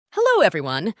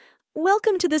everyone.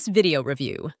 Welcome to this video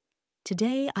review.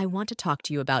 Today, I want to talk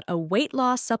to you about a weight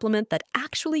loss supplement that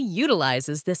actually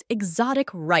utilizes this exotic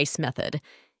rice method.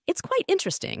 It's quite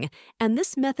interesting, and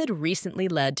this method recently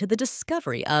led to the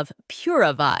discovery of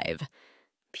Puravive.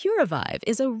 Puravive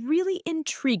is a really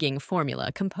intriguing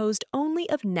formula composed only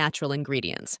of natural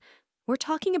ingredients. We're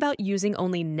talking about using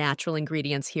only natural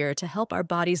ingredients here to help our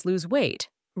bodies lose weight,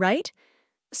 right?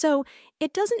 So,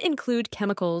 it doesn't include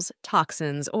chemicals,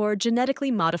 toxins, or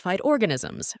genetically modified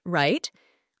organisms, right?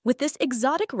 With this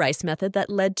exotic rice method that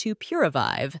led to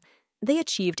Puravive, they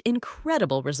achieved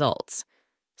incredible results.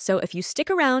 So if you stick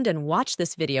around and watch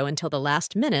this video until the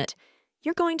last minute,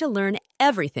 you're going to learn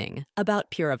everything about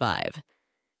Puravive.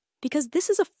 Because this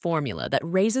is a formula that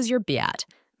raises your BAT,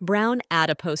 brown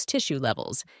adipose tissue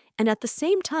levels, and at the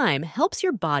same time helps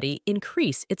your body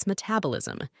increase its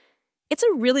metabolism. It's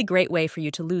a really great way for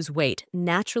you to lose weight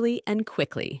naturally and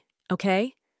quickly,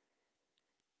 okay?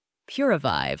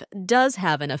 Puravive does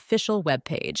have an official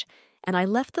webpage, and I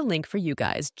left the link for you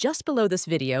guys just below this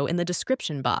video in the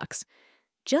description box.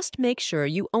 Just make sure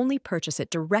you only purchase it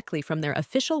directly from their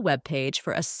official webpage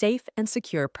for a safe and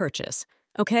secure purchase,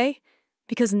 okay?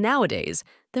 Because nowadays,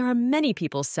 there are many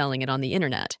people selling it on the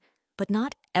internet, but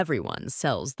not everyone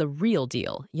sells the real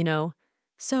deal, you know?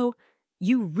 So,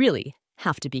 you really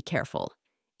have to be careful.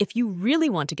 If you really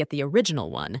want to get the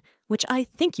original one, which I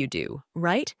think you do,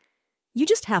 right? You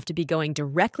just have to be going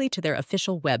directly to their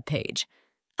official webpage.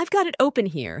 I've got it open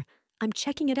here. I'm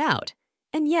checking it out.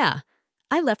 And yeah,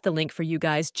 I left the link for you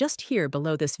guys just here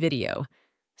below this video.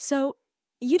 So,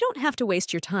 you don't have to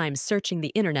waste your time searching the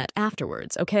internet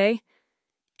afterwards, okay?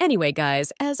 Anyway,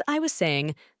 guys, as I was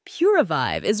saying,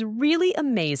 Puravive is really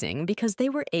amazing because they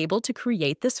were able to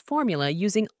create this formula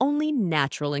using only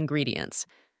natural ingredients.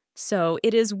 So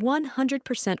it is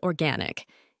 100% organic.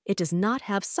 It does not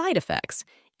have side effects,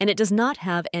 and it does not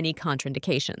have any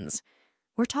contraindications.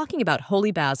 We're talking about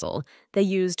holy basil. They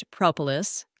used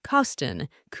propolis, costin,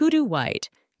 kudu white,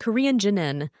 Korean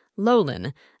jinin,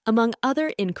 lolin, among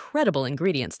incredible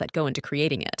ingredients that go into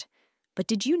creating it. But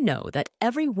did you know that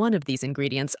every one of these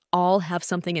ingredients all have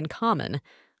something in common?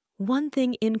 One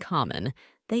thing in common,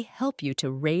 they help you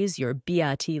to raise your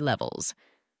BAT levels.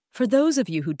 For those of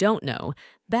you who don't know,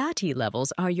 BAT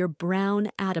levels are your brown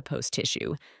adipose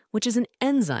tissue, which is an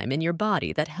enzyme in your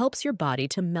body that helps your body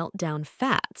to melt down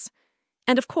fats.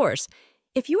 And of course,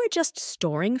 if you are just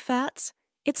storing fats,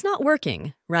 it's not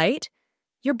working, right?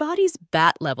 Your body's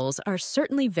BAT levels are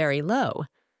certainly very low.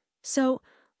 So,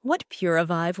 what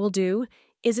Puravive will do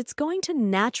is it's going to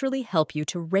naturally help you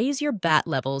to raise your BAT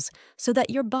levels so that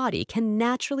your body can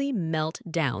naturally melt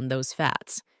down those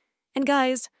fats. And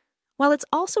guys, while it's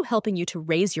also helping you to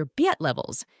raise your BAT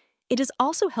levels, it is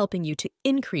also helping you to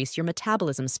increase your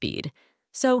metabolism speed.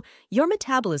 So your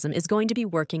metabolism is going to be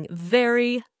working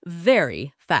very,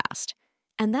 very fast.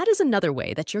 And that is another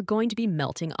way that you're going to be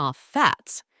melting off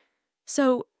fats.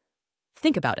 So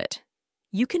think about it.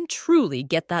 You can truly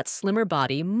get that slimmer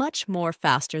body much more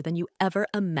faster than you ever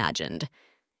imagined.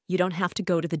 You don't have to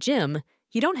go to the gym.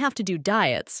 You don't have to do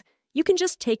diets. You can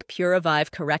just take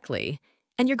Puravive correctly,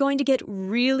 and you're going to get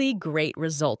really great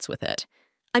results with it.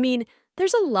 I mean,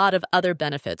 there's a lot of other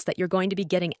benefits that you're going to be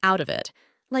getting out of it,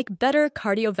 like better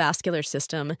cardiovascular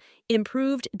system,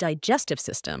 improved digestive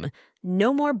system,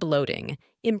 no more bloating,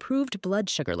 improved blood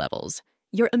sugar levels,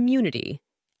 your immunity,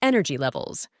 energy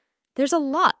levels. There's a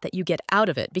lot that you get out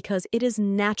of it because it is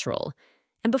natural.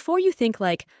 And before you think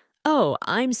like, oh,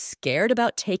 I'm scared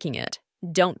about taking it,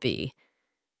 don't be.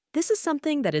 This is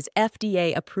something that is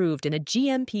FDA approved in a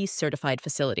GMP certified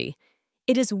facility.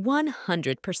 It is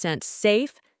 100%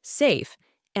 safe,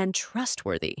 and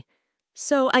trustworthy.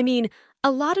 So, I mean, a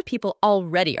lot of people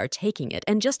already are taking it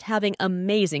and just having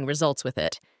amazing results with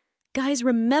it. Guys,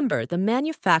 remember, the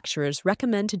manufacturers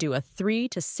recommend to do a 3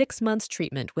 to 6 months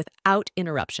treatment without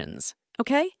interruptions,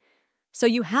 okay? So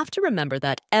you have to remember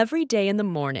that every day in the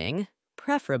morning,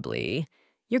 preferably,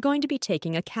 you're going to be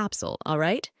taking a capsule, all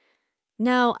right?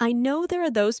 Now, I know there are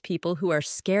those people who are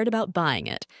scared about buying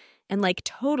it and like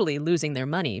totally losing their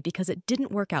money because it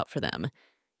didn't work out for them.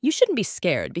 You shouldn't be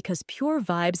scared because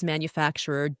Puravive's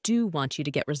manufacturer do want you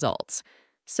to get results.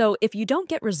 So if you don't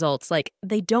get results, like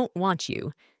they don't want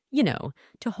you,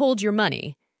 to hold your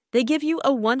money, they give you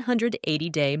a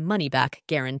 180-day money-back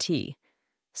guarantee.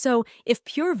 So if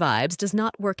Puravive does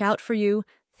not work out for you,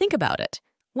 think about it.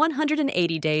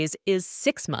 180 days is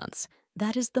 6 months.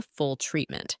 That is the full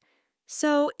treatment.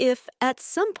 So if at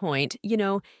some point,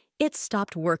 it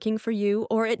stopped working for you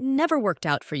or it never worked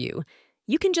out for you,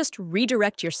 you can just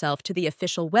redirect yourself to the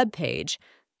official webpage,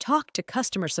 talk to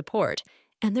customer support,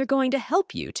 and they're going to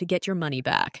help you to get your money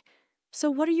back. So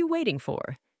what are you waiting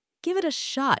for? Give it a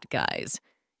shot, guys.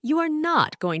 You are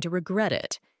not going to regret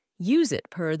it. Use it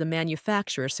per the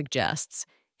manufacturer suggests.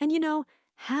 And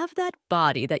have that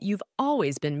body that you've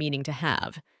always been meaning to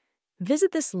have.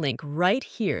 Visit this link right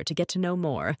here to get to know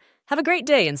more. Have a great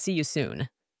day and see you soon.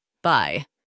 Bye.